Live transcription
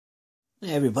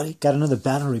Hey everybody, got another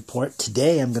battle report.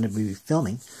 Today I'm going to be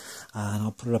filming, and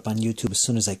I'll put it up on YouTube as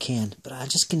soon as I can, but I'm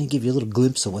just going to give you a little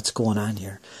glimpse of what's going on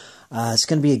here. It's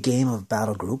going to be a game of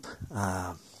battle group.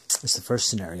 It's the first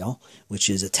scenario,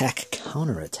 which is attack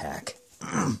counterattack.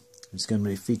 It's going to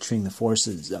be featuring the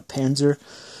forces Panzer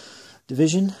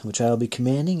division, which I'll be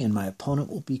commanding, and my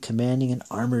opponent will be commanding an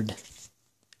armored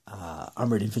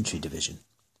infantry division.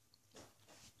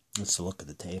 That's the look of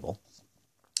the table.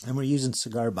 And we're using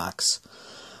Cigar Box.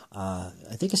 I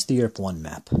think it's the Europe I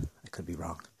map. I could be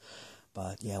wrong.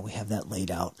 But yeah, we have that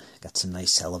laid out. Got some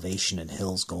nice elevation and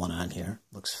hills going on here.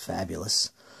 Looks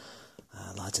fabulous.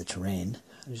 Lots of terrain.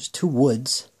 There's two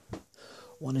woods.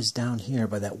 One is down here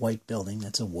by that white building.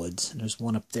 That's a woods. And there's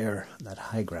one up there, that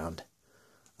high ground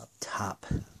up top.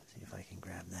 Let's see if I can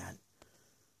grab that.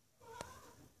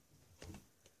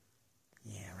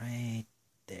 Yeah, right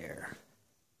there.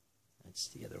 That's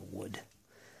the other wood.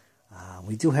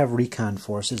 We do have recon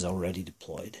forces already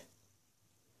deployed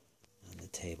on the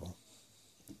table.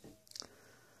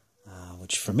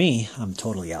 Which for me, I'm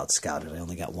totally out-scouted. I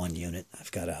only got one unit.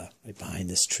 I've got right behind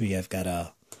this tree, I've got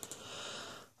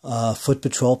a foot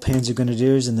patrol Panzer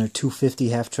Grenadiers and their 250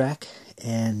 half-track.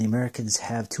 And the Americans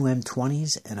have two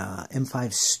M20s and a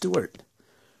M5 Stuart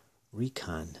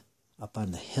recon up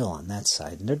on the hill on that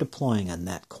side. And they're deploying on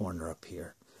that corner up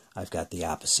here. I've got the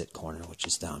opposite corner, which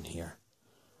is down here.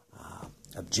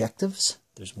 Objectives,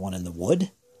 there's one in the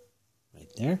wood right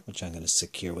there, which I'm going to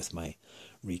secure with my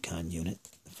recon unit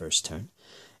the first turn.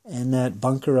 And that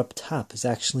bunker up top is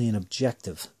actually an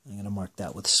objective. I'm going to mark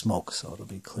that with smoke, so it'll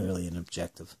be clearly an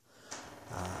objective.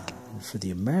 And for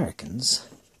the Americans,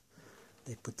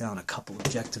 they put down a couple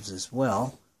objectives as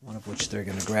well, one of which they're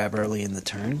going to grab early in the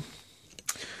turn.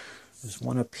 There's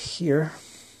one up here,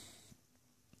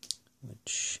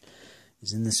 which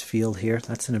is in this field here.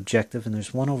 That's an objective. And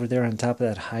there's one over there on top of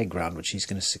that high ground, which he's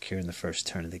going to secure in the first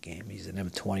turn of the game. He's an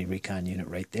M20 recon unit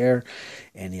right there.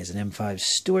 And he has an M5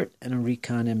 Stuart and a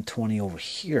recon M20 over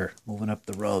here moving up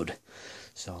the road.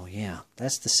 So, yeah,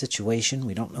 that's the situation.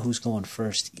 We don't know who's going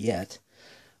first yet.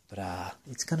 But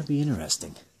it's going to be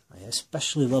interesting. I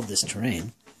especially love this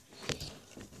terrain.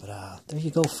 But there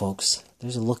you go, folks.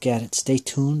 There's a look at it. Stay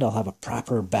tuned. I'll have a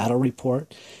proper battle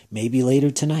report. Maybe later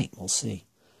tonight. We'll see.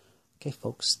 Okay,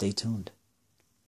 folks, stay tuned.